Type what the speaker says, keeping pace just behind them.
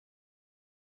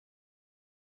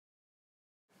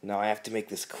Now I have to make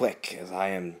this quick, as I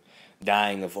am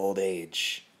dying of old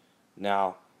age.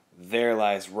 Now, there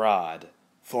lies Rod,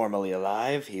 formerly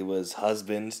alive. He was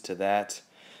husband to that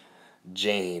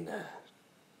Jane.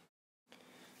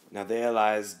 Now there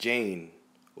lies Jane,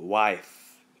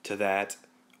 wife to that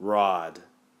Rod.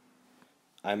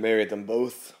 I married them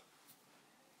both,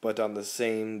 but on the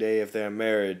same day of their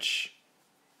marriage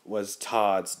was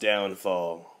Todd's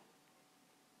downfall.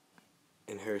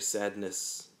 In her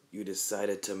sadness, you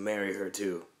decided to marry her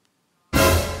to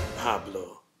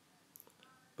Pablo.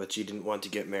 But she didn't want to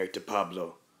get married to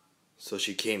Pablo, so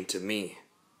she came to me.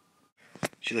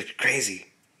 She looked crazy.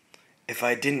 If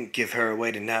I didn't give her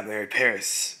away to not marry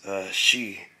Paris,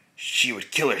 she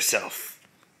would kill herself.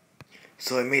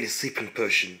 So I made a sleeping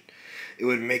potion. It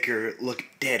would make her look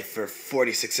dead for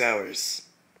 46 hours,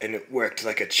 and it worked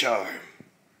like a charm.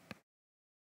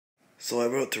 So I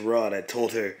wrote to Rod. I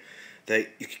told her that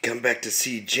you could come back to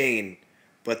see Jane,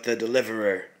 but the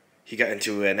deliverer, he got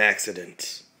into an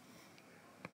accident.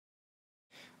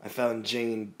 I found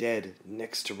Jane dead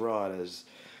next to Rod as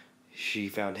she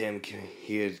found him.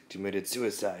 He had committed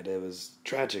suicide. It was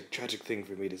tragic thing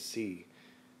for me to see.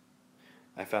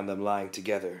 I found them lying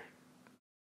together.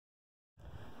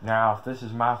 Now, if this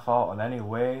is my fault in any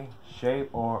way, shape,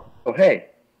 or... Oh, hey.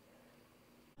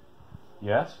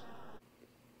 Yes?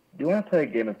 Do you want to play a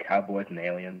game of cowboys and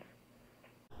aliens?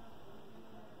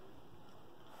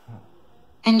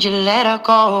 And you let her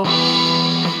go.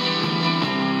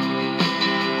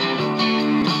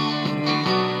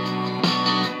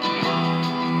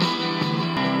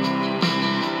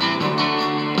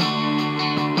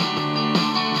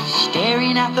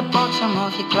 Staring at the bottom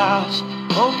of your glass,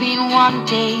 hoping one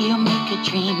day you'll make a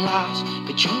dream last.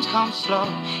 But dreams come slow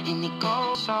and they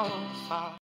go so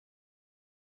far.